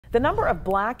The number of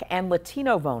Black and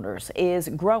Latino voters is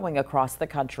growing across the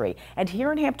country. And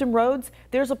here in Hampton Roads,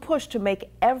 there's a push to make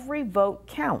every vote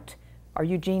count. Our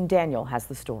Eugene Daniel has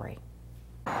the story.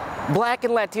 Black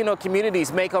and Latino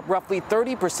communities make up roughly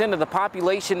 30% of the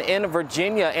population in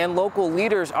Virginia, and local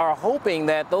leaders are hoping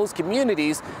that those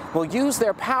communities will use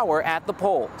their power at the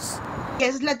polls.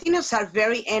 Yes, Latinos are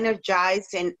very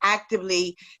energized and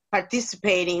actively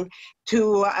participating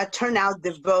to turn out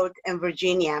the vote in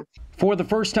Virginia. For the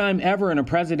first time ever in a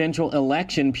presidential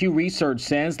election, Pew Research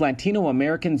says Latino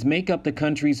Americans make up the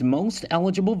country's most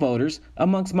eligible voters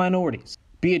amongst minorities.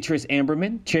 Beatrice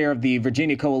Amberman, chair of the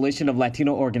Virginia Coalition of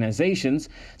Latino Organizations,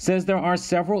 says there are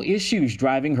several issues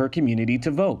driving her community to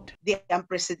vote. The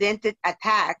unprecedented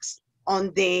attacks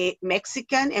on the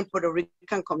Mexican and Puerto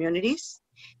Rican communities,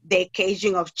 the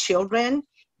caging of children,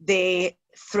 the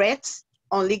threats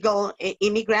on legal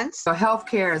immigrants. So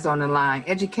healthcare is on the line,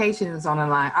 education is on the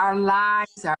line, our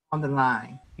lives are on the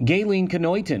line. Gayleen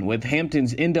Canoyton with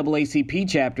Hampton's NAACP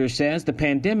chapter says the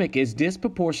pandemic is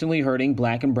disproportionately hurting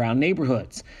Black and brown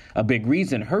neighborhoods. A big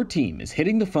reason her team is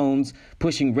hitting the phones,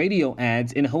 pushing radio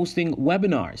ads, and hosting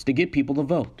webinars to get people to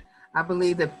vote. I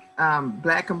believe that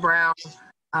Black and brown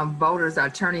voters are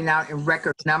turning out in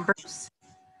record numbers.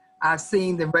 I've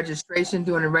seen the registration,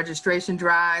 doing the registration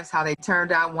drives, how they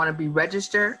turned out, want to be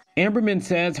registered. Amberman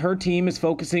says her team is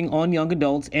focusing on young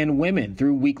adults and women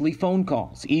through weekly phone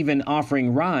calls, even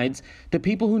offering rides to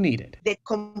people who need it. The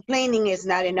complaining is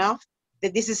not enough,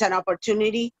 that this is an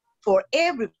opportunity for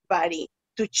everybody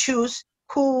to choose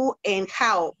who and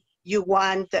how you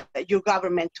want your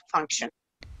government to function.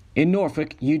 In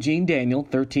Norfolk, Eugene Daniel,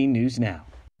 13 News Now.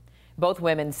 Both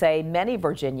women say many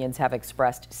Virginians have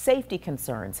expressed safety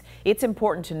concerns. It's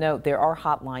important to note there are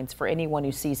hotlines for anyone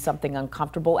who sees something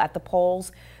uncomfortable at the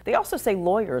polls. They also say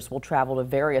lawyers will travel to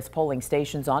various polling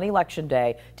stations on Election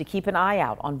Day to keep an eye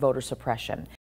out on voter suppression.